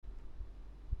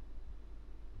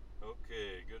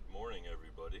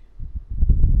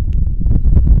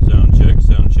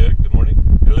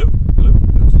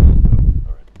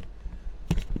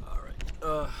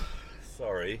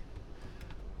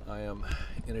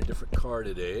a different car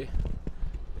today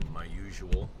than my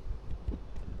usual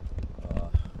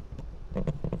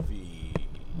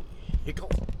vehicle.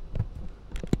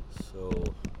 So,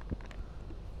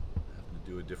 having to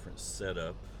do a different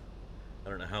setup. I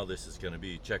don't know how this is going to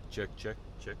be. Check. Okay.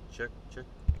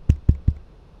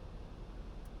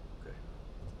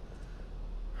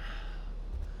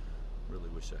 Really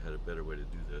wish I had a better way to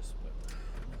do this, but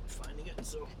I'm not finding it,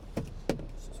 so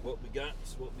this is what we got.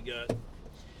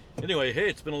 Anyway, hey,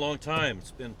 it's been a long time.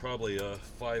 It's been probably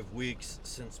 5 weeks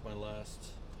since my last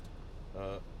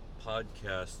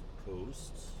podcast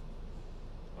posts.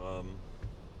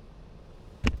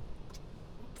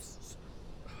 Oops.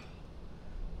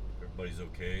 Everybody's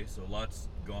okay. So lots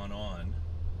gone on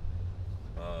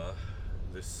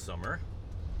this summer.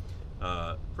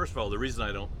 First of all, the reason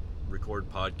I don't record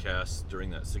podcasts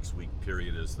during that 6-week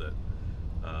period is that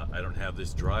I don't have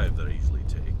this drive that I usually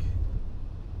take.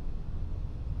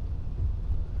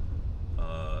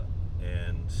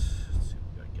 And let's see,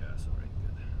 we got gas, all right,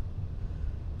 good.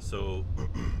 So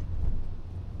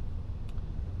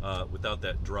without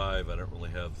that drive, I don't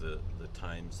really have the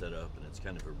time set up, and it's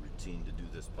kind of a routine to do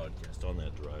this podcast on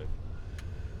that drive.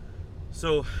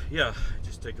 So yeah,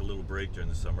 just take a little break during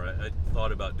the summer. I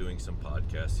thought about doing some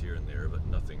podcasts here and there, but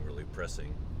nothing really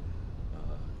pressing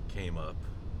came up.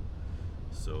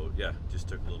 So yeah, just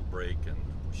took a little break, and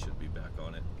we should be back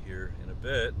on it here in a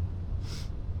bit.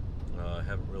 I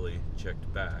haven't really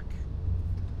checked back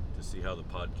to see how the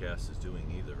podcast is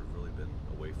doing either. I've really been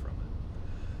away from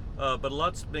it. But a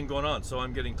lot's been going on, so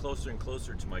I'm getting closer and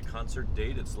closer to my concert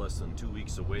date. It's less than 2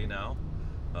 weeks away now.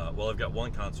 Well, I've got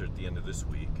one concert at the end of this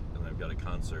week, and I've got a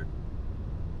concert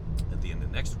at the end of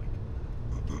next week.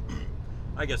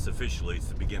 I guess officially it's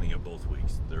the beginning of both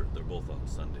weeks. They're both on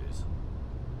Sundays.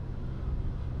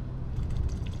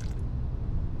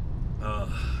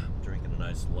 Drinking a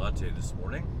nice latte this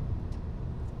morning.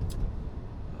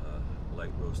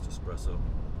 Light roast espresso.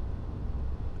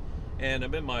 And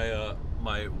I'm in my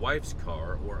wife's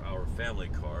car, or our family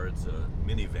car. It's a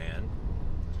minivan,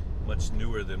 much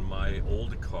newer than my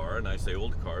old car, and I say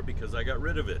old car because I got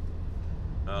rid of it.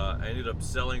 I ended up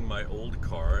selling my old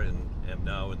car and am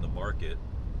now in the market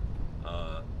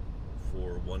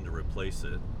for one to replace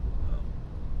it.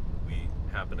 We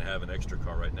happen to have an extra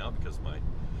car right now because my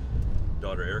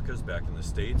daughter Erica's back in the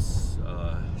States.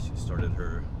 She started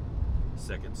her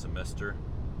second semester,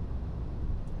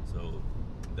 so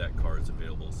that car is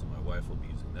available, so my wife will be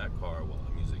using that car while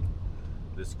I'm using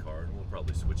this car, and we'll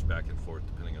probably switch back and forth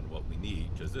depending on what we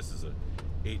need, because this is a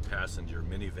 8-passenger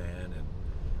minivan, and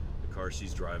the car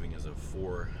she's driving is a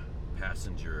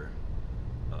 4-passenger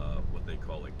what they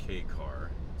call a K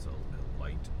car. It's a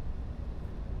light.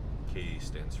 K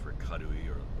stands for karui,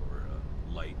 or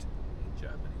light in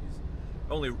Japanese.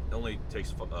 Only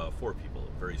takes 4 people,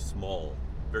 very small,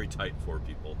 very tight 4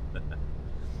 people.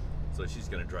 So she's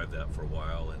going to drive that for a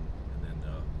while, and then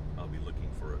I'll be looking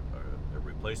for a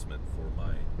replacement for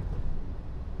my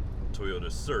Toyota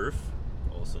Surf,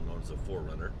 also known as a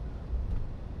 4Runner.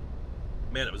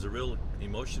 Man, it was a real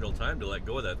emotional time to let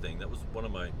go of that thing. That was one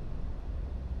of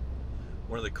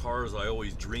the cars I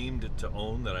always dreamed to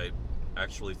own that I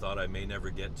actually thought I may never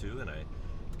get to, and I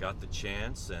got the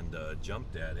chance and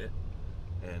jumped at it.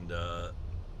 And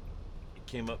it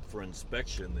came up for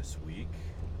inspection last week,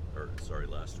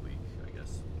 I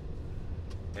guess.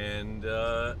 And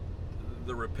the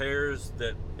repairs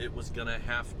that it was gonna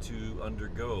have to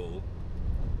undergo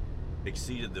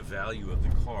exceeded the value of the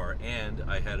car, and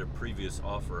I had a previous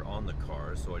offer on the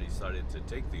car, so I decided to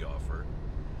take the offer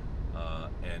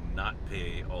and not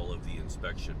pay all of the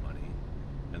inspection money,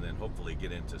 and then hopefully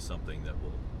get into something that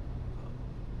will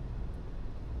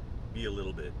be a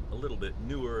little bit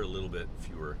newer, a little bit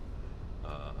fewer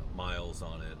miles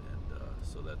on it, and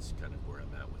so that's kind of where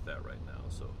I'm at with that right now.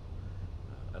 So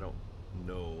I don't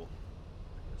know.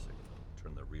 I guess I can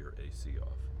turn the rear AC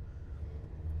off.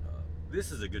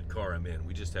 This is a good car I'm in.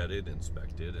 We just had it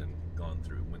inspected and went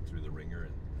through the ringer,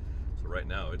 and so right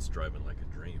now it's driving like a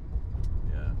dream.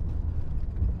 Yeah.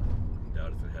 I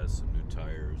doubt if it has some new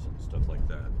tires and stuff like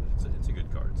that, but it's a good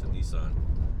car. It's a Nissan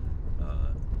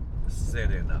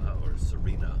Serena or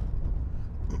Serena.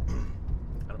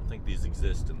 I don't think these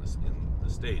exist in the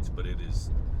States, but it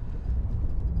is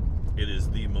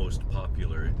the most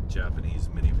popular Japanese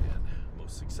minivan,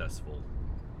 most successful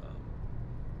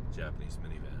Japanese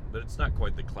minivan. But it's not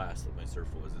quite the class that my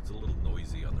Surf was. It's a little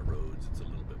noisy on the roads. It's a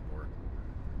little bit more,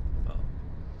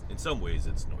 in some ways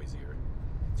it's noisier.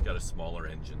 It's got a smaller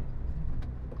engine,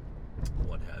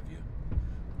 what have you.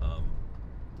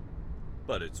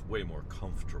 But it's way more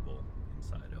comfortable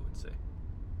inside, I would say.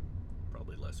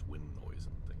 Probably less wind noise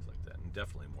and things like that. And and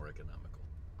definitely more economical.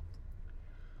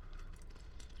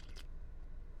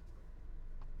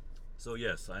 So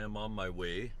yes, I am on my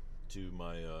way to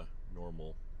my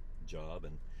normal job,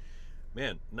 and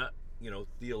man, not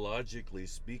theologically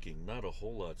speaking, not a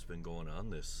whole lot's been going on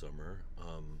this summer,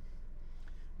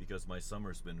 because my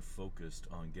summer's been focused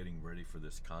on getting ready for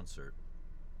this concert,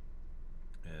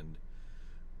 and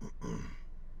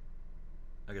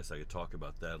I guess I could talk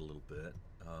about that a little bit.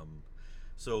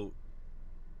 So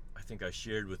I think I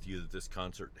shared with you that this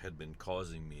concert had been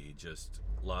causing me just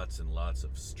lots and lots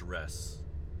of stress,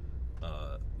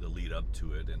 the lead up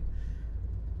to it, and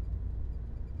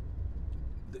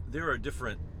there are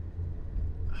different,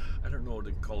 I don't know what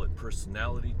to call it,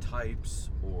 personality types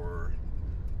or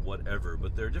whatever,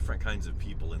 but there are different kinds of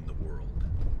people in the world.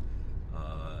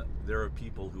 There are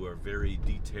people who are very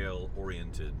detail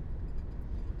oriented,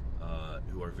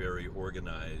 who are very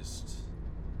organized.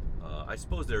 I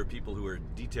suppose there are people who are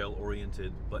detail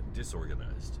oriented but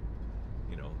disorganized.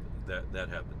 That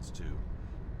happens too.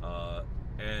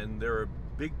 And there are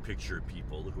big picture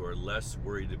people who are less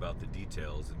worried about the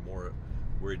details and more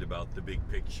worried about the big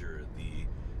picture, the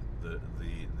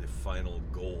final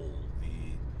goal, the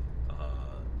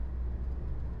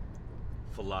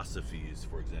philosophies,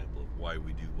 for example, of why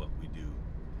we do what we do,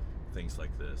 things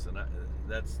like this. And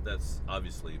that's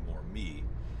obviously more me.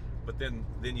 But then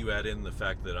you add in the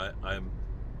fact that I'm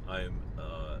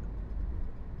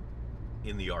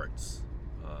in the arts.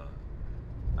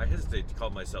 I hesitate to call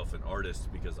myself an artist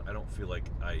because I don't feel like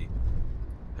I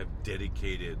have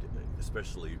dedicated,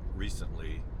 especially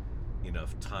recently,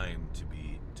 enough time to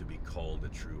be called a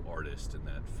true artist in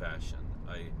that fashion.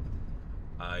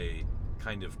 I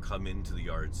kind of come into the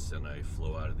arts and I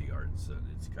flow out of the arts, and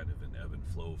it's kind of an ebb and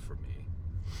flow for me.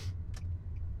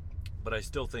 But I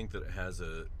still think that it has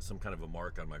some kind of a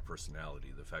mark on my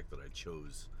personality, the fact that I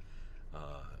chose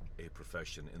a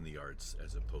profession in the arts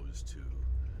as opposed to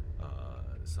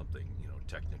something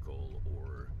technical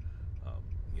or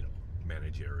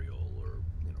managerial or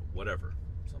whatever,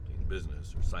 something in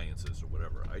business or sciences or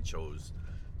whatever. I chose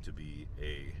to be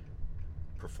a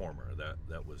performer.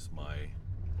 That was my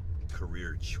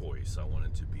career choice. I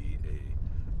wanted to be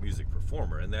a music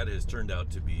performer, and that has turned out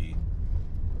to be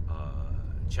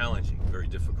challenging, very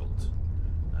difficult.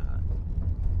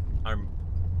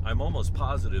 I'm almost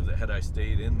positive that had I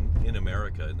stayed in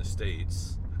America, in the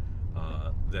States,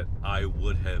 that I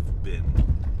would have been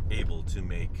able to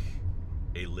make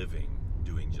a living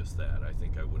doing just that. I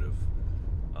think I would have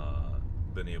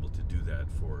been able to do that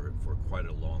for quite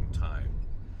a long time,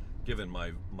 given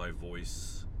my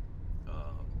voice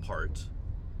part,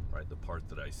 right? The part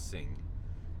that I sing,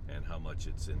 and how much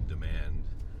it's in demand,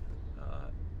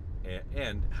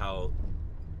 and how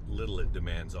little it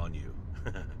demands on you,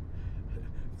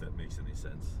 if that makes any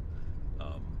sense.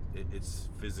 It's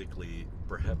physically,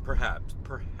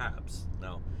 perhaps,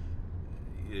 now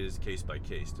it is case by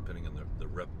case depending on the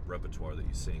repertoire that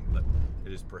you sing, but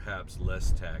it is perhaps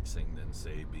less taxing than,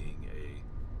 say, being a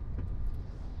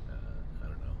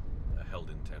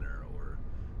held-in tenor, or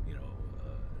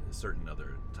certain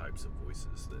other types of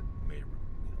voices that may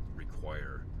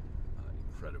require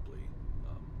incredibly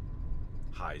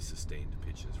high sustained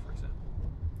pitches, for example.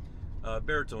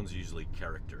 Baritones are usually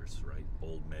characters, right?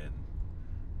 Old men.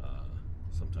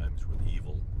 Sometimes we're the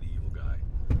evil guy.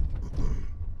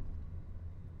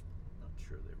 Not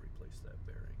sure they replaced that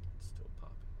bearing. It's still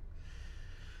popping.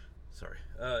 Sorry.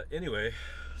 Anyway,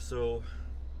 so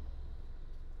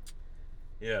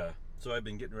yeah. So I've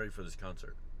been getting ready for this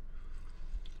concert.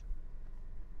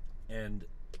 And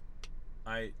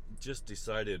I just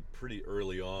decided pretty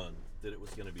early on that it was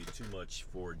going to be too much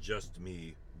for just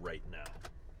me right now.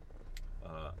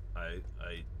 I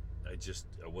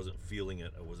wasn't feeling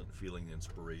it. I wasn't feeling the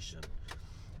inspiration.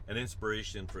 And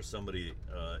inspiration for somebody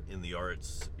in the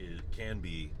arts can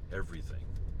be everything,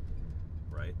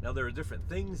 right? Now, there are different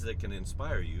things that can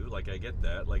inspire you. Like, I get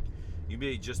that. Like, you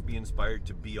may just be inspired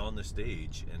to be on the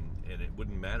stage, and it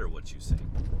wouldn't matter what you sing.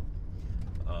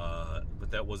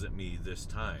 But that wasn't me this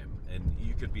time. And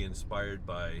you could be inspired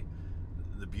by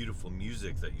the beautiful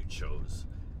music that you chose,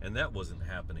 and that wasn't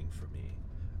happening for me.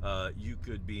 You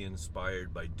could be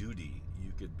inspired by duty.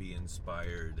 You could be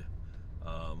inspired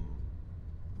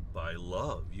by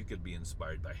love. You could be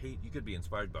inspired by hate. You could be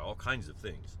inspired by all kinds of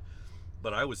things.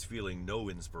 But I was feeling no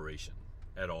inspiration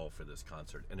at all for this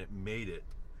concert, and it made it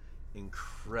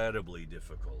incredibly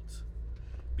difficult,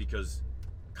 because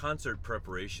concert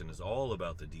preparation is all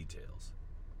about the details,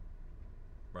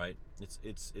 right?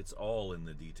 It's all in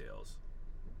the details.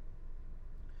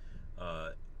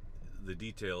 The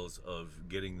details of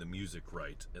getting the music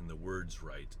right, and the words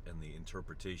right, and the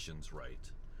interpretations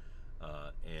right,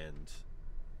 And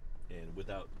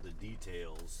without the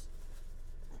details,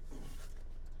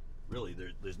 really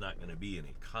there's not going to be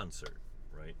any concert,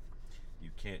 right?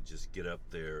 You can't just get up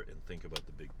there and think about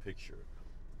the big picture.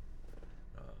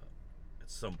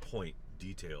 At some point,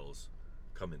 details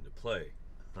come into play.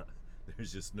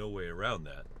 There's just no way around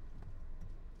that.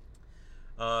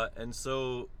 And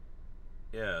so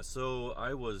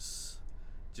I was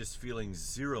just feeling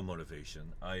zero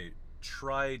motivation. I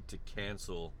tried to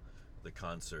cancel the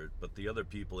concert, but the other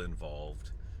people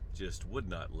involved just would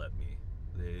not let me.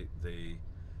 They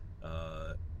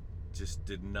just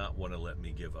did not want to let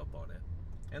me give up on it.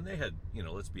 And they had,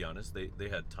 let's be honest, they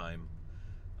had time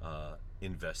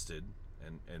invested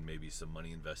and maybe some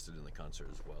money invested in the concert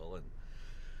as well. And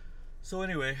so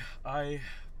anyway, I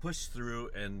pushed through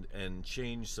and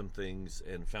changed some things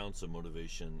and found some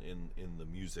motivation in the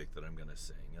music that I'm going to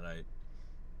sing. And I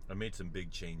made some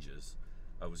big changes.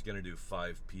 I was going to do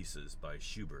 5 pieces by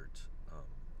Schubert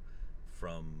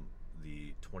from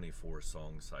the 24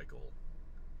 song cycle,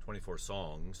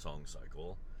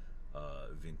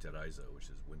 Winterreise, which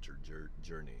is Winter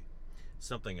Journey. It's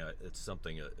a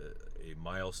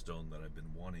milestone that I've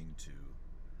been wanting to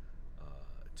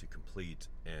complete,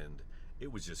 and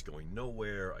it was just going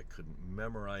nowhere. I couldn't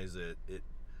memorize it. It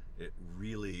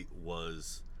really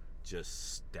was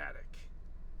just static.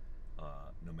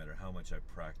 No matter how much I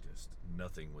practiced,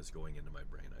 nothing was going into my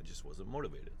brain. I just wasn't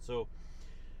motivated. So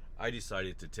I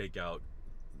decided to take out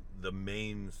the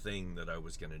main thing that I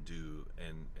was going to do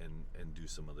and do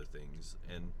some other things.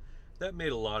 And that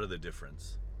made a lot of the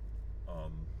difference.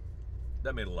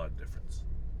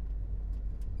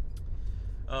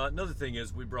 Another thing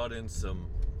is we brought in some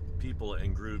people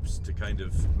and groups to kind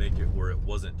of make it where it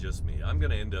wasn't just me. I'm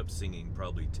going to end up singing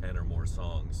probably 10 or more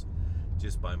songs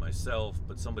just by myself,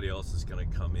 but somebody else is going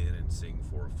to come in and sing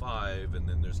 4 or 5, and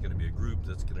then there's going to be a group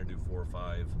that's going to do 4 or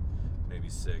 5, maybe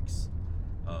 6.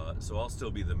 So I'll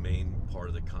still be the main part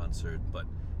of the concert, but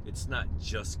it's not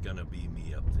just going to be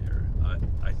me up there.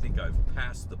 I think I've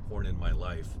passed the point in my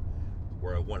life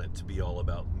where I want it to be all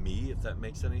about me, if that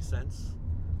makes any sense.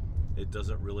 It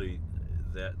doesn't really,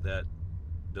 that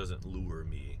doesn't lure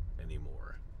me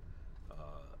anymore.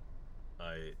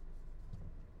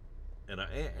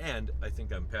 I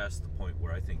think I'm past the point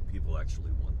where I think people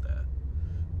actually want that.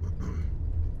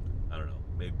 I don't know.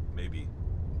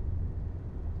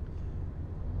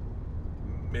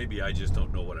 Maybe I just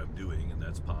don't know what I'm doing, and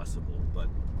that's possible. But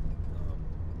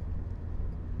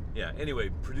anyway,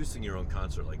 producing your own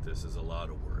concert like this is a lot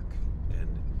of work,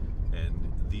 and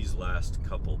these last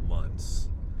couple months,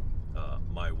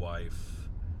 my wife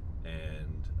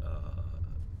and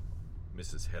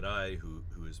Mrs. Herai,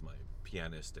 who is my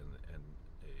pianist and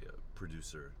a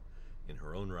producer in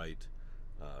her own right,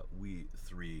 we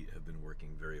 3 have been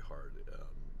working very hard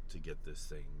to get this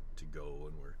thing to go,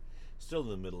 and we're still in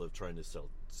the middle of trying to sell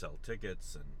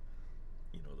tickets and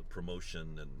the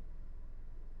promotion and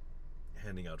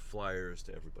handing out flyers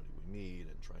to everybody we meet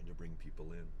and trying to bring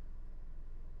people in.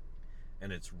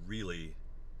 And it's really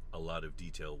a lot of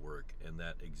detail work, and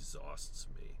that exhausts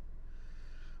me.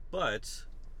 But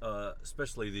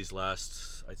especially this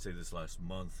last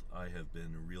month, I have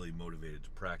been really motivated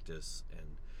to practice,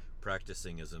 and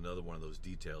practicing is another one of those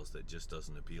details that just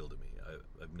doesn't appeal to me.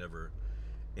 I've never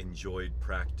enjoyed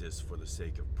practice for the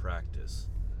sake of practice.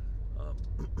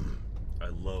 I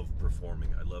love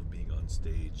performing. I love being on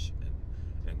stage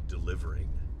and delivering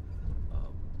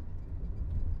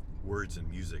words and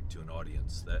music to an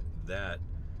audience. That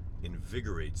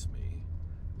invigorates me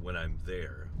when I'm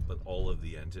there, but all of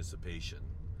the anticipation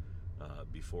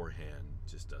beforehand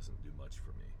just doesn't do much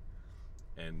for me.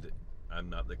 And I'm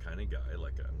not the kind of guy, I'm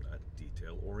not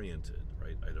detail oriented,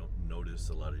 right? I don't notice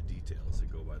a lot of details that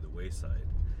go by the wayside.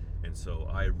 And so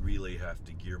I really have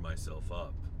to gear myself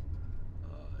up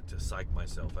to psych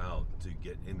myself out to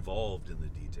get involved in the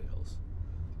details.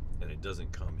 And it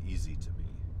doesn't come easy to me.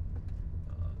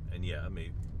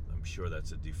 I'm sure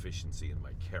that's a deficiency in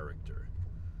my character.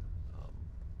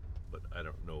 But I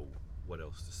don't know what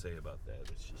else to say about that.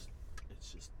 It's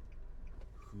just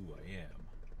who I am.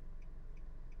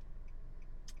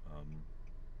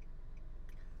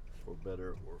 For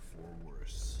better or for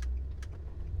worse.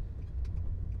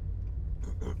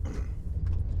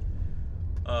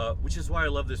 Which is why I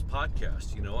love this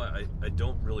podcast. I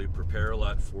don't really prepare a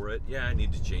lot for it. Yeah, I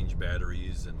need to change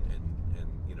batteries and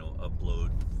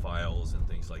upload files and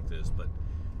things like this. But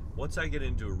once I get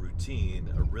into a routine,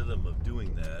 a rhythm of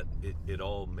doing that, it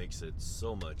all makes it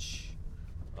so much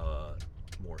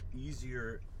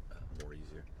easier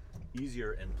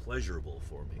and pleasurable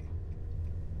for me.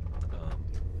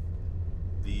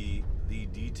 the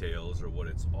details are what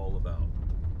it's all about.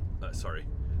 Sorry,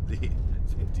 the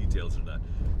details are not.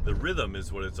 The rhythm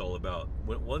is what it's all about.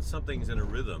 Once something's in a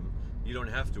rhythm, you don't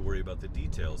have to worry about the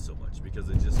details so much because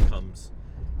it just comes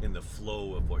in the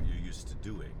flow of what you're used to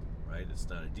doing, right? It's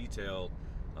not a detail.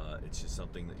 It's just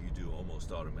something that you do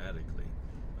almost automatically.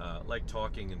 Like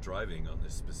talking and driving on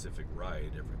this specific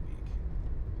ride every week.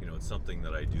 You know, it's something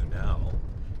that I do now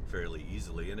fairly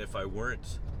easily. And if I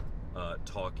weren't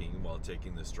talking while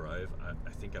taking this drive,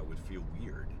 I think I would feel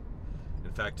weird.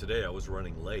 In fact, today I was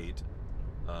running late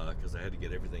because I had to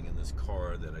get everything in this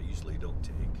car that I usually don't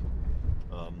take.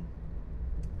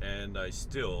 And I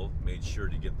still made sure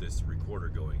to get this recorder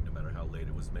going no matter how late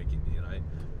it was making me. And I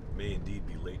may indeed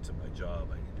be late to my job.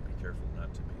 I need to be careful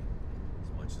not to be as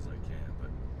much as I can. But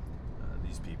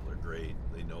these people are great.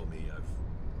 They know me.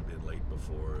 I've been late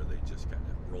before. They just kind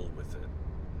of roll with it.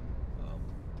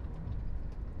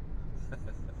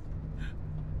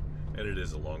 And it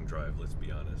is a long drive, let's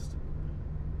be honest.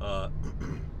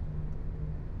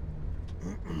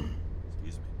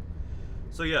 Excuse me.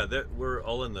 So yeah, we're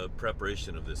all in the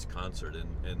preparation of this concert,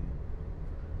 and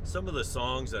some of the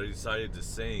songs that I decided to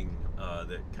sing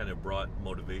that kind of brought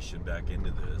motivation back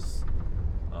into this.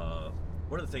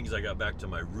 One of the things I got back to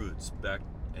my roots,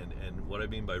 and what I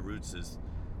mean by roots is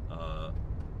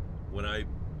when I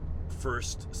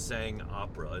first sang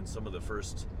opera, and some of the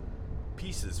first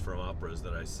pieces from operas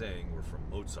that I sang were from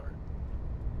Mozart.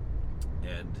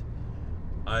 And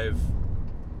I've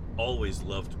always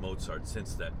loved Mozart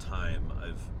since that time.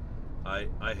 I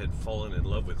had fallen in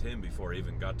love with him before I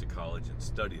even got to college and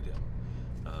studied him,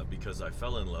 because I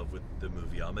fell in love with the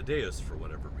movie Amadeus for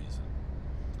whatever reason.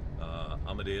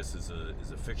 Amadeus is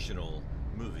a fictional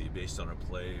movie based on a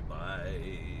play by,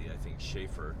 I think,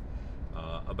 Schaeffer,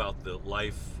 about the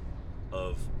life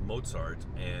of Mozart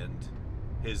and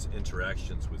his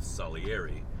interactions with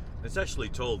Salieri. It's actually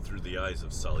told through the eyes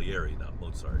of Salieri, not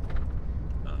Mozart.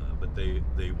 But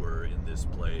they were in this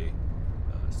play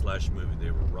slash movie.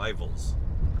 They were rivals,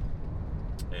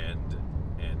 and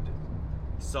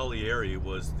Salieri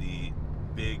was the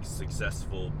big,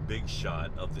 successful, big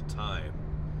shot of the time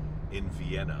in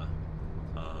Vienna.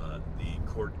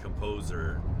 The court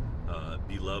composer,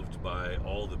 beloved by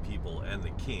all the people and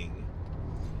the king.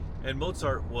 And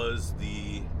Mozart was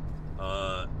the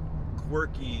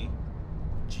quirky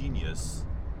genius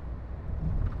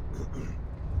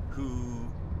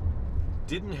who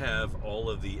didn't have all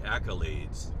of the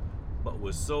accolades, but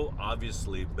was so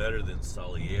obviously better than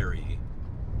Salieri,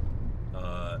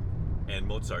 and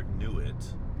Mozart knew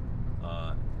it,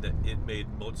 that it made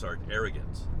Mozart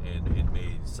arrogant, and it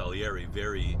made Salieri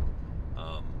very,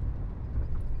 I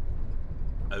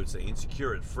would say,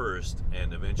 insecure at first,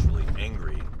 and eventually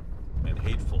angry and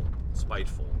hateful,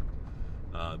 spiteful.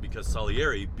 Because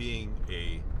Salieri, being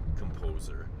a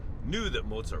composer, knew that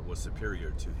Mozart was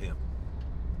superior to him.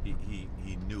 He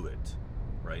knew it,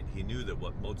 right? He knew that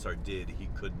what Mozart did, he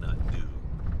could not do.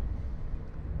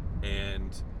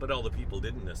 But all the people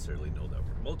didn't necessarily know that.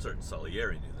 Mozart and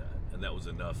Salieri knew that, and that was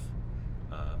enough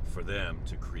for them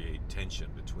to create tension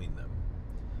between them.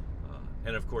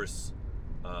 And of course,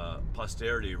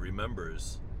 posterity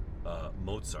remembers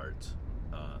Mozart,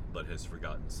 but has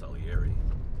forgotten Salieri,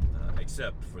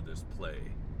 except for this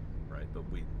play, right? But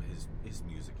his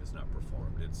music is not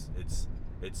performed.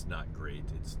 It's not great.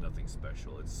 It's nothing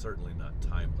special. It's certainly not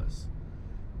timeless.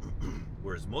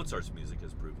 Whereas Mozart's music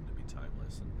has proven to be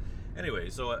timeless. And anyway,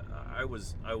 so I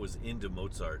was into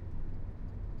Mozart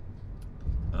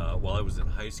while I was in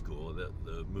high school.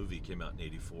 The movie came out in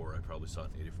 '84. I probably saw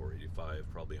it in '84, '85,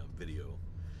 probably on video.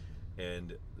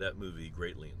 And that movie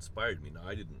greatly inspired me. Now,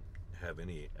 I didn't have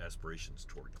any aspirations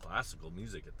toward classical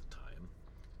music at the time.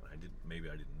 Maybe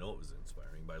I didn't know it was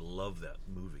inspiring, but I love that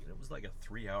movie. And it was like a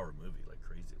 3-hour movie, like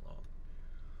crazy long.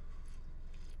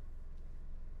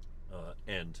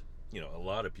 And, a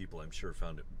lot of people, I'm sure,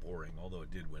 found it boring, although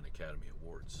it did win Academy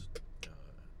Awards,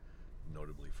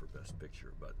 notably for Best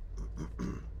Picture. But,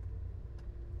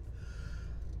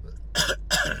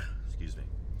 excuse me.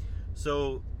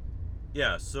 So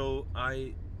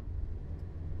I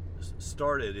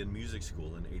started in music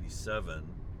school in '87,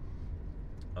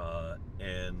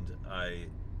 and I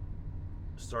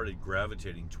started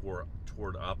gravitating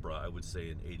toward opera, I would say,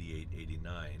 in '88,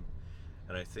 '89,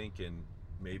 and I think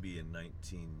maybe in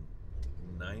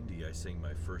 1990 I sang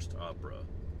my first opera,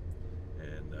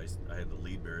 and I had the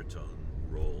lead baritone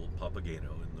role,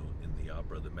 Papageno, in the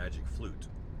opera The Magic Flute,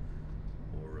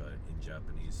 or in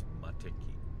Japanese,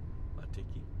 Mateki, I think,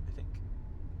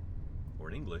 or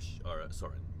in English, or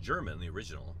sorry, in German, the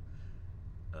original,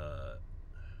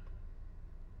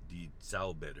 Die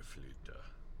Zauberflöte,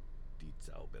 die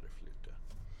Zauberflöte.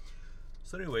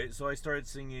 So anyway, so I started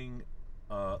singing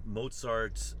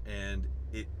Mozart, and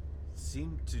it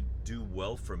seemed to do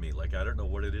well for me. Like, I don't know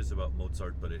what it is about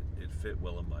Mozart, but it fit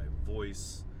well in my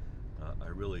voice. I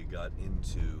really got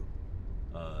into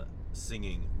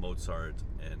singing Mozart,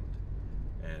 and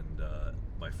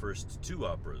my first 2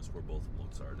 operas were both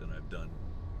Mozart, and I've done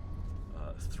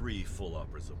 3 full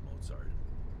operas of Mozart,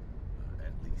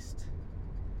 at least,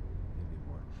 maybe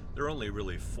more. There are only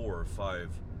really 4 or 5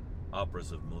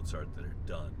 operas of Mozart that are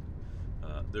done.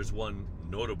 There's one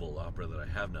notable opera that I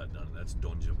have not done, and that's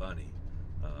Don Giovanni.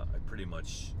 I pretty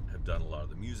much have done a lot of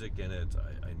the music in it.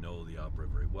 I know the opera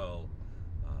very well.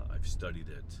 I've studied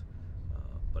it,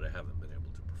 but I haven't been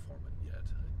able to perform it yet.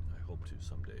 I hope to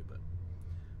someday, but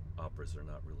operas are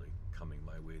not really coming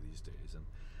my way these days. And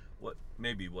what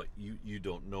you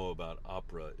don't know about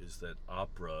opera is that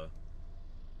opera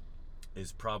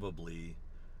is probably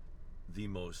the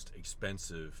most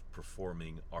expensive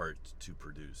performing art to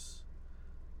produce.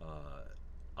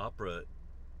 Opera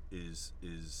is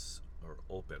or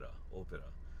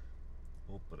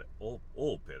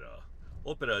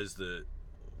opera is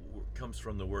comes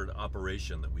from the word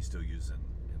operation that we still use in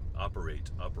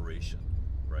operation,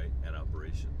 right? And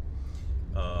operation.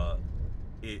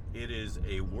 It is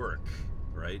a work,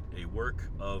 right? A work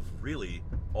of really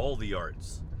all the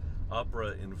arts.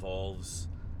 Opera involves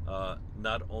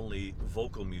not only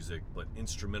vocal music, but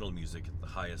instrumental music at the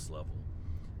highest level.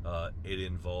 It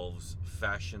involves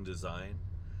fashion design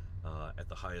at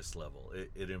the highest level.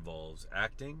 It involves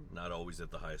acting, not always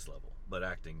at the highest level, but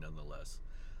acting nonetheless.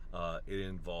 It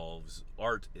involves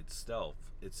art itself,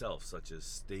 such as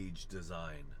stage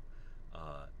design,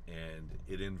 and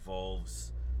it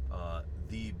involves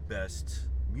the best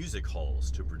music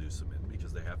halls to produce them in,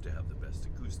 because they have to have the best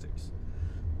acoustics.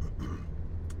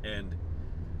 And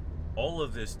all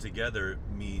of this together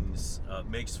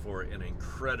makes for an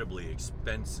incredibly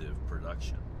expensive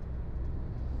production.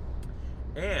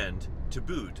 And to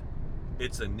boot,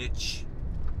 it's a niche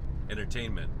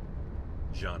entertainment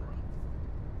genre.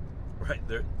 Right?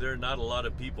 There are not a lot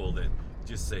of people that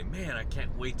just say, man, I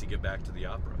can't wait to get back to the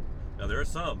opera. Now, there are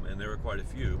some, and there are quite a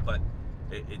few, but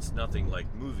it's nothing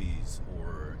like movies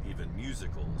or even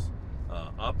musicals.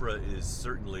 Opera is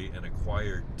certainly an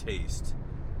acquired taste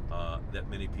that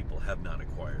many people have not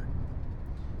acquired.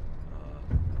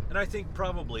 And I think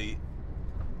probably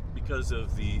because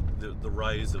of the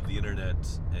rise of the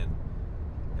internet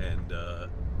and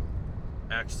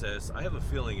access, I have a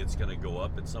feeling it's going to go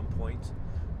up at some point.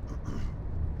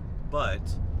 But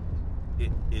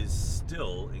it is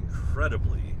still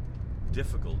incredibly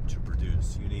difficult to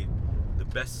produce. You need the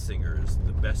best singers,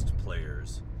 the best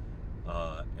players,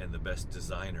 and the best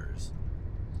designers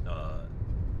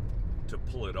to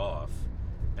pull it off,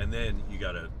 and then you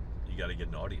gotta get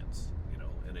an audience,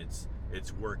 and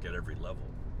it's work at every level.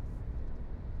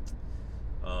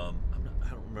 I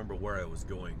don't remember where I was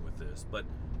going with this, but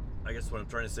I guess what I'm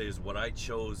trying to say is what I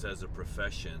chose as a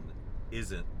profession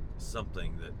isn't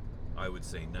something that I would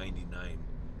say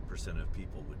 99% of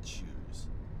people would choose.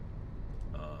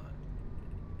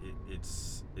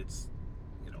 It's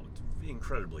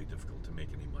incredibly difficult to make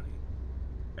any money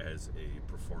as a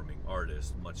performing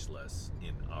artist, much less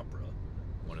in opera,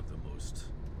 one of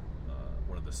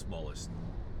the smallest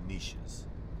niches.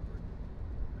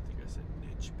 I think I said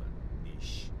niche, but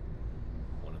niche.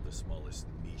 One of the smallest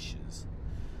niches.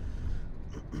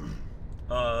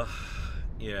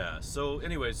 Yeah, so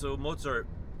anyway, so Mozart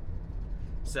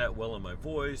sat well in my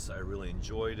voice. I really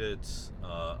enjoyed it.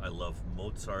 I love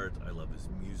Mozart. I love his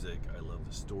music. I love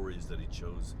the stories that he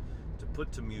chose to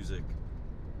put to music.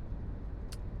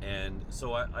 And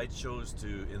so I chose to,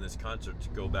 in this concert, to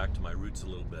go back to my roots a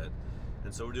little bit.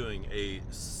 And so we're doing a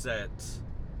set,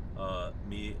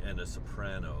 me and a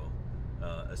soprano,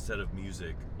 a set of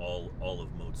music, all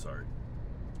of Mozart,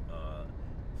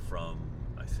 from,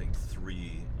 I think,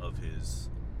 3 of his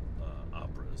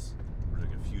operas. We're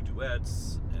doing a few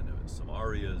duets and some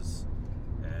arias,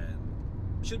 and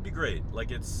it should be great.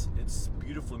 Like, it's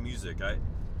beautiful music. I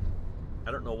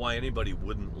don't know why anybody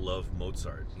wouldn't love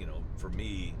Mozart. For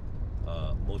me,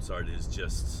 Mozart is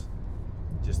just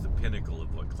the pinnacle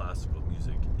of what classical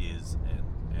music is,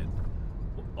 and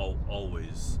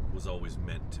was always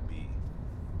meant to be.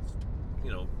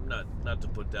 Not to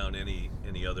put down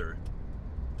any other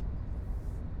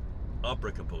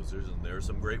opera composers, and there are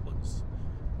some great ones.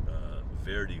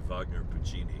 Verdi, Wagner,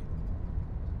 Puccini.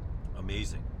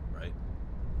 Amazing, right?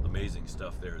 Amazing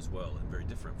stuff there as well, and very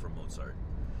different from Mozart.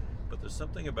 But there's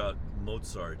something about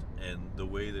Mozart and the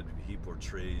way that he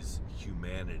portrays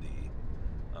humanity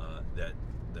that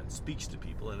speaks to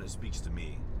people, and it speaks to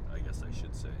me, I guess I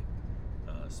should say.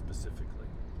 specifically.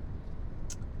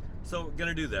 So we're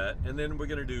gonna do that, and then we're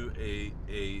gonna do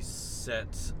a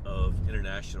set of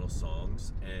international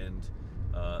songs, and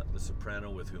the soprano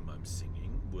with whom I'm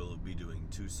singing will be doing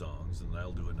 2 songs, and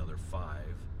I'll do another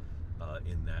 5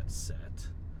 in that set.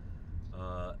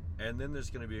 And then there's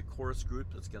going to be a chorus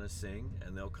group that's going to sing,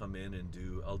 and they'll come in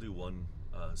and I'll do one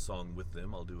song with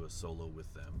them. I'll do a solo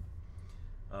with them.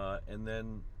 And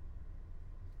then,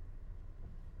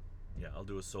 I'll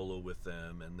do a solo with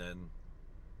them, and then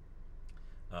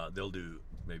they'll do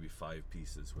maybe 5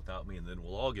 pieces without me, and then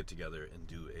we'll all get together and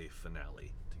do a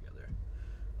finale together.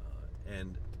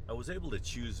 And I was able to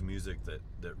choose music that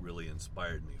really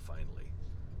inspired me finally.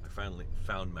 I finally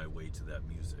found my way to that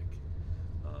music.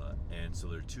 And so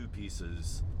there are 2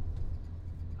 pieces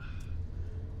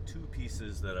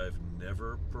that I've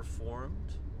never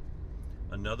performed.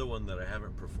 Another one that I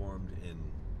haven't performed in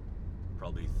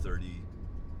probably 30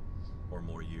 or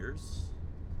more years.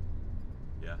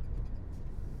 Yeah.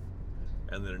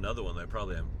 And then another one that I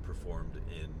probably haven't performed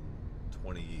in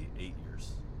 28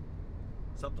 years.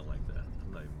 Something like that.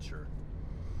 I'm not even sure.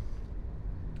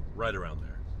 Right around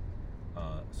there.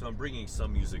 So I'm bringing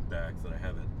some music back that I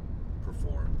haven't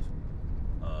performed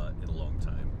in a long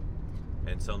time,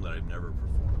 and some that I've never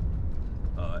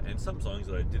performed, and some songs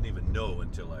that I didn't even know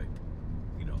until I,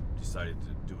 decided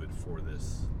to do it for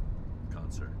this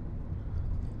concert.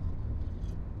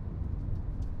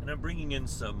 And I'm bringing in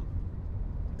some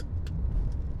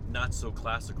not so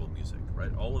classical music,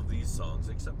 right? All of these songs,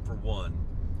 except for one,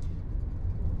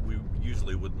 we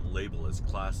usually wouldn't label as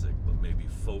classic, but maybe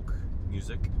folk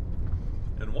music.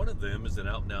 And one of them is an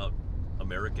out-and-out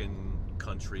American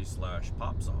country /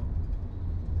 pop song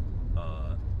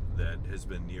that has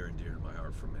been near and dear to my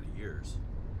heart for many years,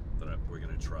 that we're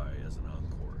going to try as an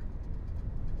encore.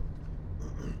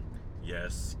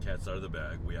 Yes, cat's out of the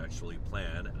bag. We actually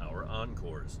plan our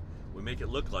encores. We make it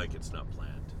look like it's not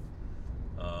planned,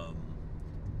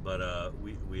 but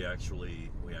we actually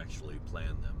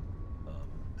plan them,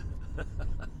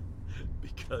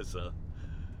 because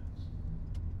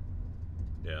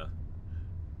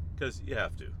because you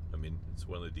have to. I mean, it's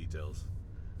one of the details.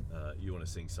 You want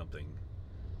to sing something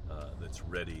that's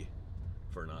ready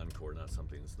for an encore, not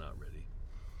something that's not ready.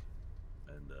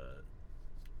 And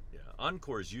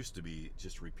encores used to be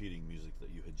just repeating music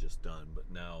that you had just done, but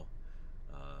now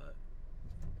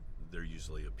they're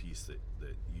usually a piece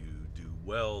that you do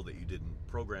well, that you didn't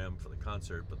program for the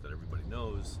concert, but that everybody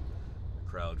knows, a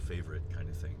crowd favorite kind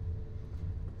of thing.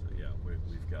 So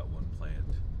we've got one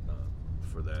planned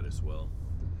for that as well.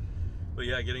 But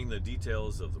getting the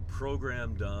details of the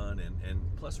program done,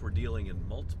 and plus we're dealing in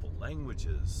multiple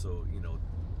languages, so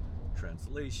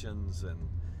translations and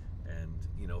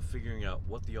figuring out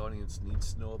what the audience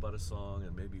needs to know about a song,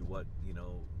 and maybe what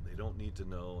they don't need to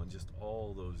know, and just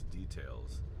all those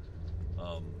details.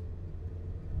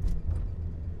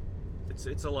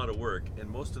 It's a lot of work, and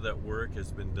most of that work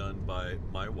has been done by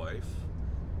my wife,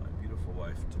 my beautiful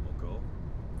wife Tomoko,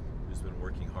 who's been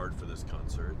working hard for this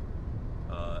concert.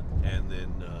 And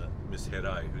then Miss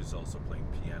Hirai, who's also playing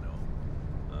piano,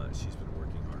 she's been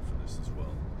working hard for this as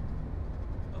well.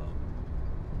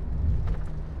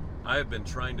 I have been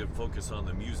trying to focus on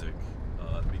the music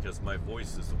because my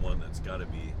voice is the one that's got to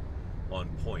be on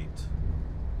point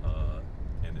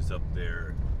and is up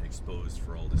there exposed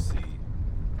for all to see.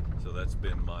 So that's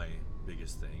been my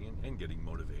biggest thing, and getting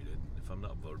motivated. If I'm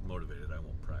not motivated, I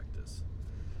won't practice.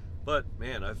 But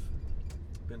man, I've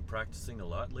been practicing a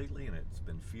lot lately, and it's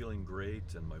been feeling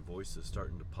great, and my voice is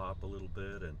starting to pop a little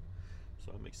bit, and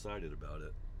so I'm excited about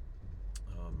it.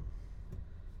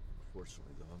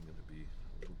 Fortunately though, I'm going to be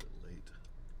a little bit late.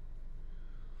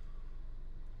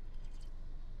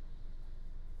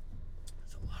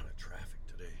 There's a lot of traffic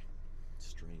today. It's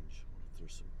strange. I wonder if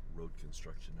there's some road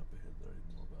construction up ahead that I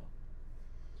didn't know about.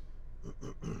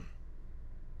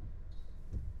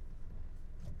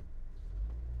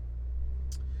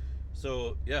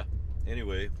 So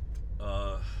anyway,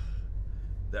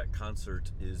 that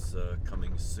concert is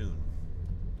coming soon.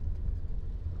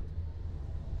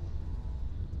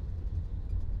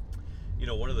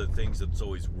 One of the things that's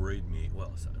always worried me,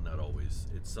 well, not always,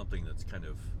 it's something that's kind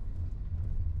of,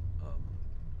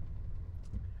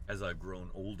 as I've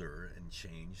grown older and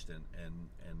changed, and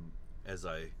as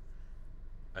I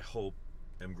hope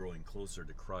am growing closer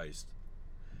to Christ,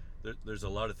 there's a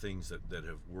lot of things that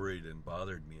have worried and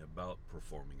bothered me about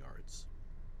performing arts.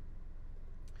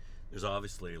 There's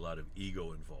obviously a lot of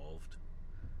ego involved,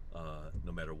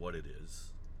 no matter what it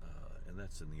is, and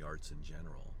that's in the arts in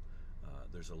general.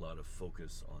 There's a lot of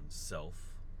focus on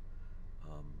self,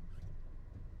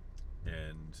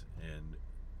 and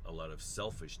a lot of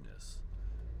selfishness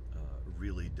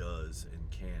really does and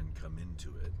can come into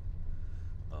it.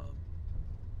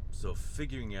 So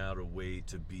figuring out a way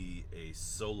to be a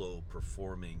solo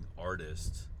performing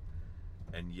artist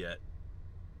and yet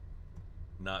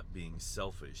not being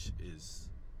selfish is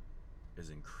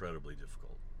incredibly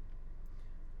difficult.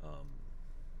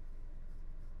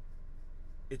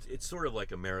 It's sort of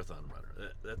like a marathon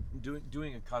runner.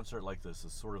 Doing a concert like this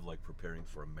is sort of like preparing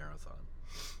for a marathon.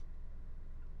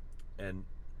 And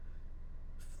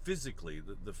physically,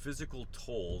 the physical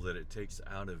toll that it takes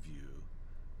out of you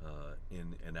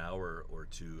in an hour or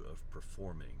two of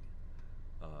performing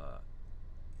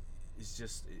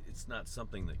it's not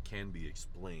something that can be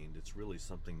explained. It's really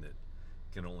something that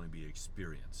can only be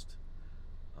experienced.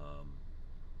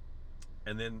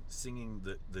 And then singing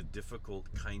the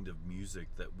difficult kind of music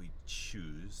that we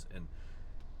choose. And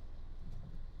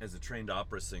as a trained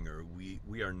opera singer,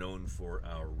 we are known for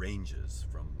our ranges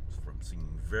from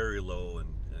singing very low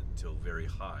until very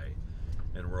high.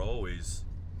 And we're always,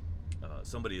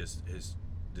 somebody has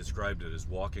described it as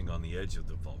walking on the edge of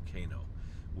the volcano.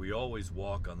 We always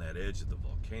walk on that edge of the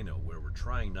volcano where we're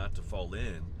trying not to fall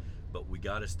in, but we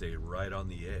got to stay right on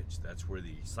the edge. That's where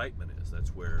the excitement is.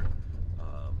 That's where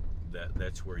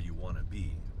that's where you want to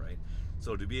be, right?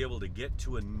 So to be able to get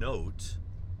to a note,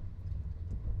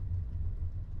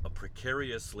 a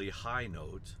precariously high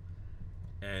note,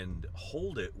 and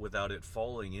hold it without it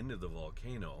falling into the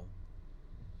volcano,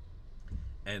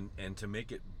 and to make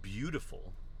it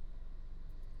beautiful,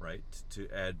 right? To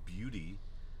add beauty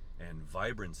and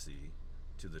vibrancy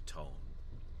to the tone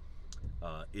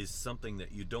is something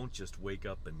that you don't just wake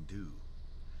up and do.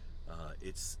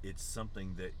 It's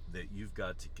something that you've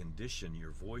got to condition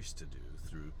your voice to do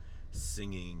through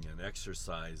singing and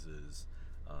exercises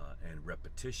and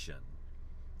repetition,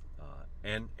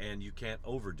 and you can't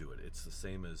overdo it. It's the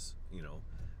same as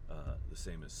the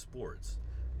same as sports.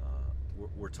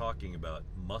 We're talking about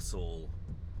muscle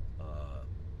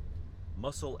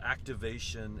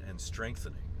activation and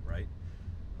strengthening, right?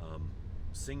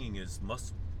 Singing is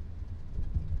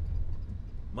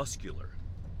muscular,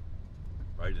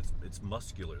 right? It's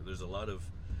muscular. There's a lot of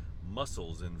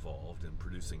muscles involved in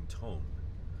producing tone.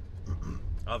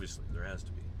 Obviously, there has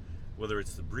to be, whether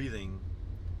it's the breathing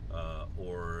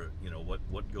or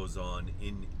what goes on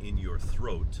in your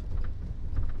throat.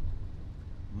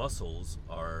 Muscles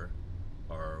are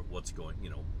what's going,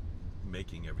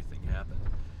 making everything happen.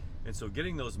 And so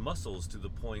getting those muscles to the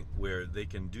point where they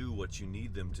can do what you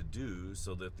need them to do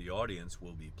so that the audience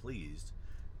will be pleased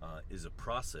is a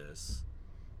process,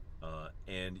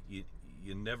 and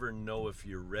you never know if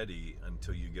you're ready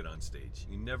until you get on stage.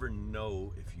 You never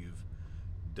know if you've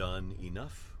done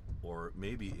enough or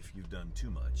maybe if you've done too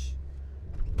much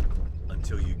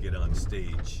until you get on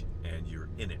stage and you're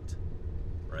in it,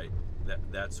 right?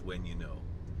 That's when you know.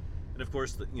 And of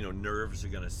course, nerves are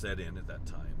going to set in at that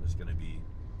time. There's going to be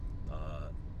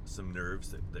some nerves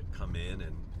that come in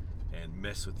and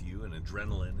mess with you, and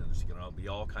adrenaline, and there's going to be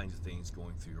all kinds of things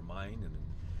going through your mind, and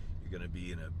you're going to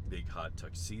be in a big hot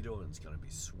tuxedo, and it's going to be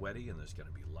sweaty, and there's going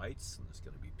to be lights, and there's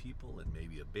going to be people, and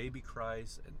maybe a baby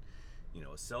cries, and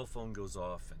a cell phone goes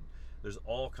off, and there's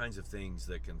all kinds of things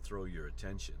that can throw your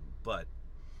attention. But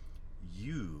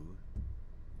you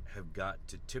have got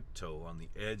to tiptoe on the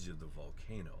edge of the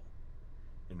volcano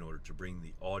in order to bring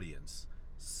the audience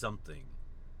something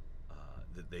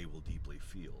that they will deeply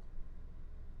feel.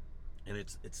 And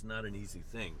it's not an easy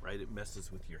thing, right? It messes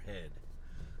with your head.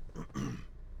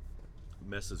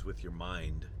 Messes with your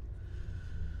mind.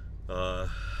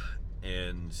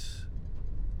 And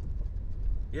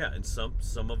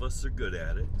some of us are good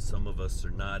at it, some of us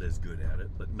are not as good at it,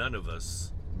 but none of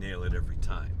us nail it every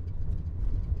time.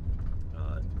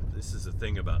 This is the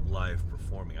thing about live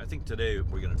performing. I think today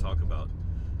we're going to talk about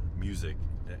music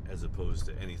as opposed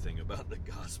to anything about the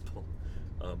gospel.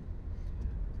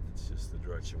 It's just the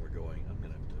direction we're going. I'm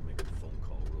going to have to make a phone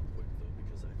call real quick, though,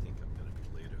 because I think I'm going to be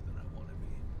later than I want to be.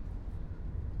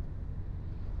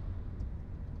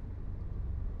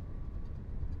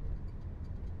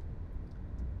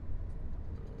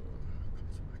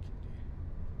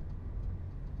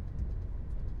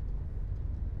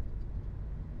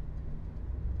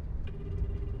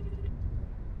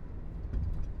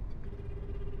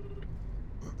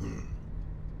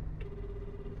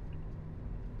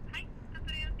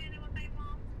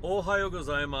おはようご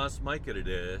ざいます。マイケル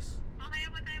です。おはよ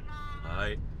うございます。は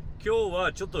い。今日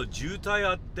はちょっと渋滞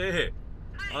あって、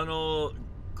はい、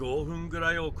5分ぐ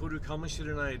らい遅るかもし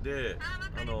れないで、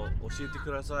教えて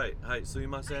ください。はい、すい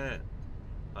ません。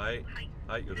はい。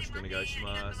はい、よろしくお願いし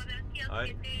ます。は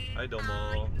い。はい、どうも。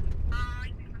は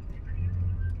い。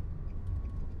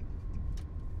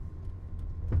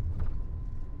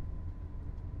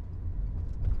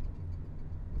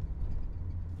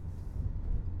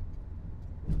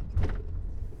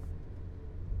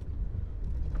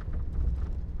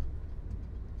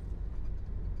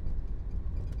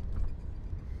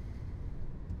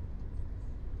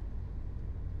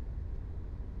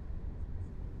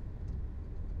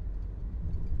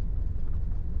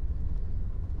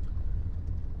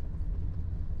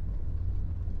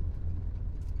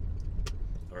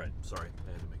right, sorry,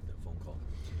 I had to make that phone call.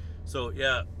 So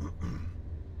yeah,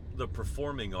 the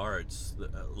performing arts,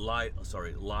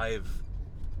 live.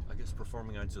 I guess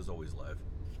performing arts is always live.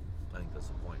 I think that's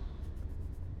the point.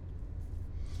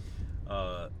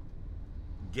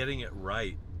 Getting it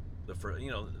right,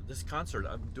 this concert,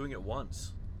 I'm doing it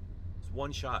once. It's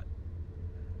one shot.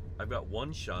 I've got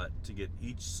one shot to get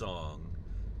each song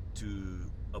to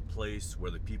a place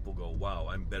where the people go, wow,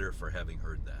 I'm better for having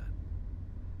heard that.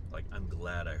 Like, I'm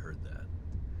glad I heard that.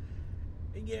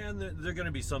 And yeah, and there are going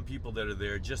to be some people that are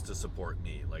there just to support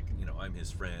me. Like, I'm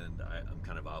his friend. I'm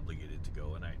kind of obligated to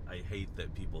go. And I hate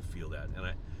that people feel that. And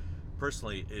I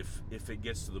personally, if it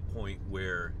gets to the point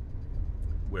where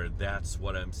that's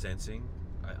what I'm sensing,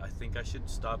 I think I should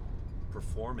stop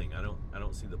performing. I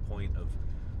don't see the point of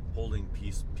holding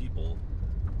people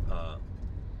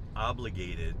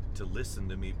obligated to listen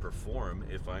to me perform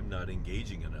if I'm not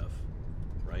engaging enough,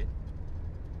 right?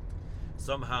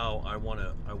 Somehow I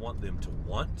want them to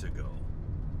want to go.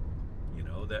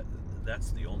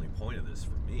 That's the only point of this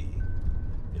for me.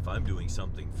 If I'm doing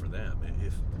something for them,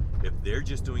 if they're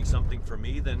just doing something for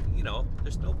me, then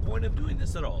there's no point of doing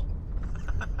this at all.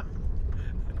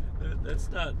 That's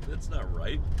not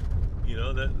right.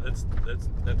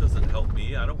 That doesn't help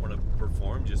me. I don't want to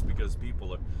perform just because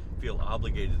people feel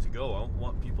obligated to go. I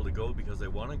want people to go because they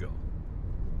want to go.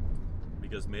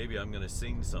 Because maybe I'm going to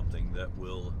sing something that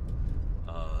will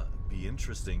be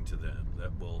interesting to them,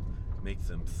 that will make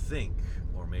them think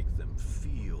or make them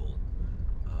feel,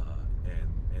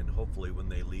 and hopefully when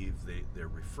they leave, they're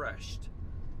refreshed,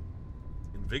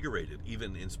 invigorated,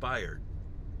 even inspired.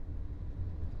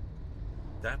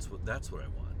 That's what I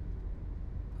want.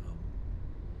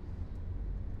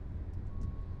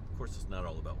 Of course, it's not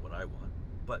all about what I want,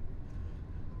 but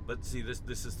see, this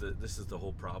is the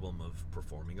whole problem of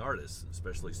performing artists,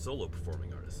 especially solo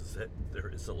performing artists, is that there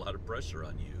is a lot of pressure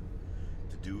on you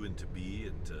to do and to be,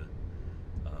 and to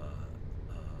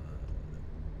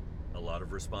a lot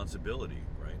of responsibility,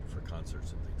 right, for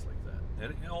concerts and things like that.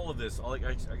 And all of this, I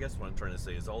guess what I'm trying to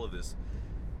say is all of this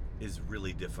is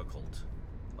really difficult.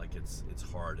 Like, it's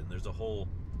hard, and there's a whole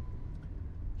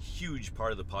huge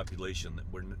part of the population that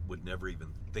would never even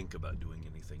think about doing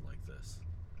anything like this.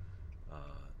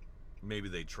 Maybe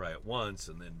they try it once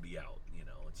and then be out.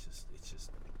 It's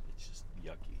just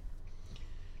yucky.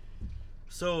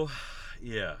 So,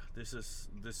 yeah, this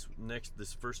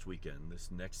first weekend,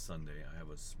 this next Sunday, I have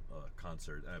a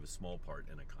concert. I have a small part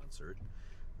in a concert,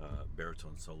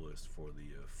 baritone soloist for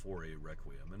the Fauré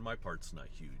Requiem, and my part's not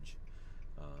huge,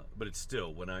 but it's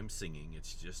still, when I'm singing,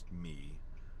 it's just me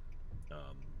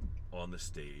on the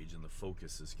stage, and the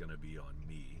focus is going to be on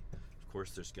me. Of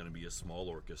course, there's going to be a small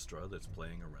orchestra that's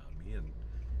playing around me, and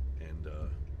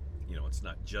it's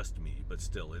not just me, but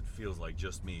still, it feels like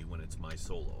just me when it's my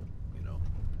solo,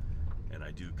 and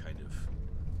I do kind of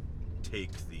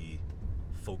take the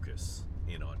focus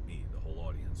in on me. The whole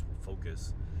audience will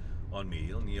focus on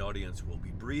me, and the audience will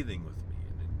be breathing with me,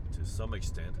 and to some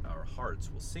extent, our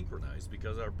hearts will synchronize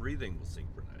because our breathing will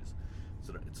synchronize.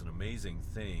 So it's an amazing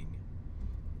thing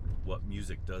what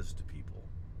music does to people.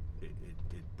 It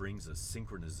brings a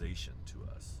synchronization to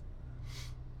us.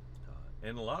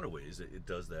 In a lot of ways, it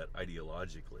does that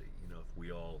ideologically. If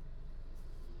we all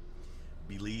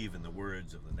believe in the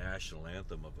words of the national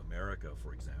anthem of America,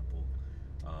 for example,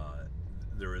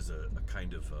 there is a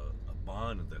kind of a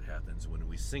bond that happens when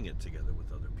we sing it together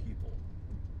with other people.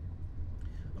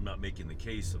 I'm not making the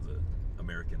case of the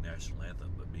American national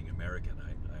anthem, but being American,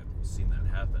 I've seen that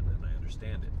happen, and I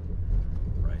understand it.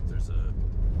 Right? There's a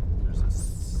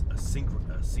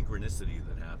synchronicity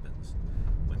that happens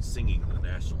when singing the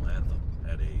national anthem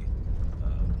at a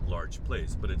large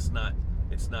place, but it's not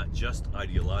just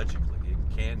ideologically. It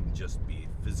can just be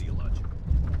physiological,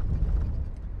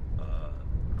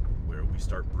 where we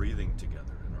start breathing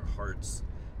together and our hearts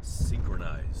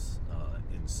synchronize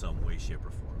in some way, shape,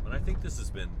 or form. And I think this has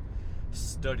been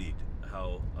studied,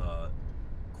 how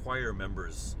choir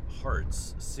members'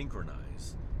 hearts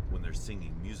synchronize when they're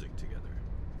singing music together,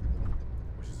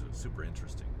 which is a super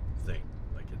interesting thing.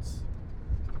 Like, it's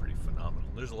pretty phenomenal.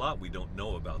 There's a lot we don't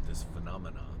know about this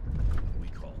phenomenon we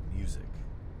call music.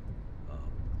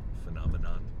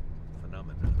 Phenomenon,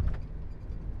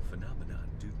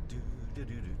 do.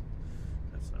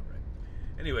 That's not right.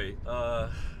 Anyway,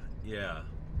 yeah.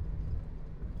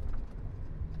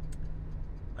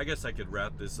 I guess I could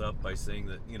wrap this up by saying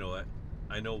that,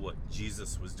 I know what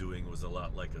Jesus was doing was a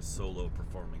lot like a solo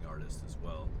performing artist as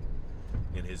well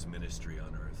in his ministry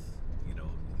on earth.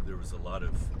 There was a lot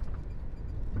of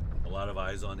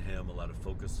eyes on him, a lot of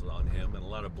focus on him, and a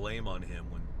lot of blame on him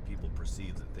when people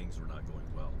perceived that things were not going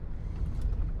well.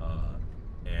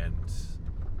 and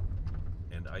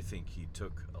I think he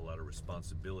took a lot of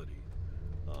responsibility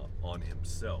on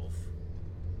himself.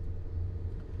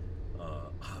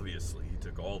 Obviously, he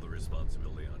took all the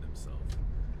responsibility on himself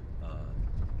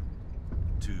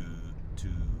to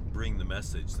bring the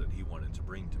message that he wanted to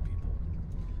bring to people,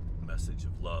 the message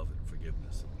of love and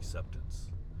forgiveness and acceptance.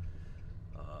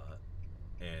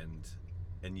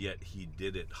 And yet he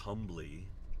did it humbly,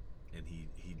 and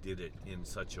he did it in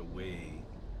such a way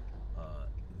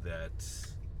that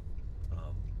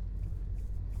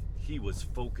he was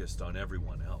focused on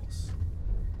everyone else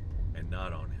and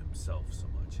not on himself so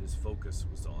much. His focus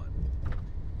was on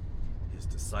his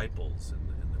disciples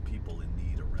and the people in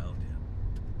need around him,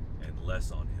 and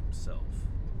less on himself.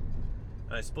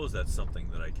 And I suppose that's something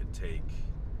that I can take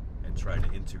and try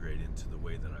to integrate into the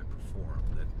way that I perform.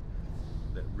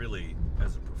 That really,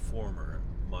 as a performer,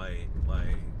 my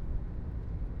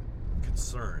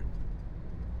concern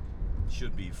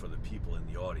should be for the people in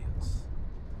the audience,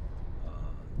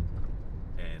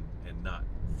 and not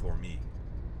for me.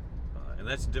 And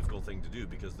that's a difficult thing to do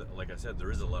because, like I said,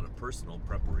 there is a lot of personal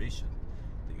preparation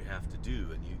that you have to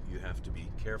do, and you have to be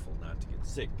careful not to get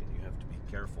sick, and you have to be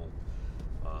careful.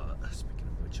 Speaking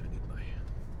of which, I'm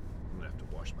gonna have to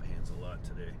wash my hands a lot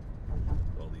today.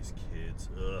 All these kids,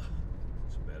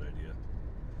 it's a bad idea.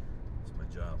 It's my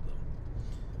job though.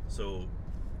 So,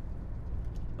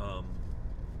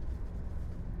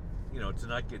 to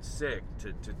not get sick,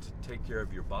 to take care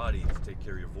of your body, to take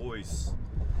care of your voice,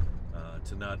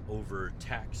 to not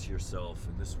overtax yourself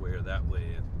in this way or that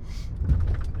way,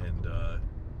 and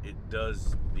it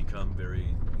does become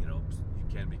very, you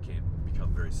can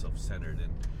become very self-centered,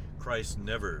 and Christ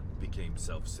never became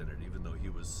self-centered, even though he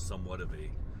was somewhat of a,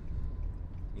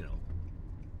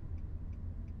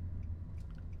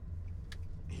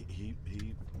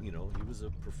 he was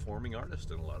a performing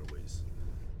artist in a lot of ways.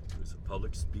 He was a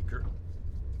public speaker,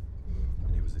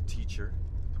 and he was a teacher,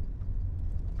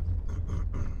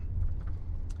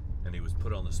 and he was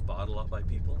put on the spot a lot by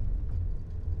people.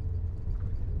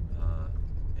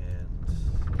 And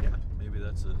yeah, maybe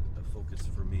that's a focus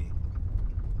for me.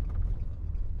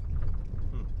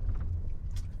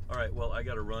 All right, well, I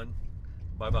gotta run.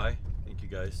 Bye-bye. Thank you,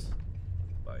 guys.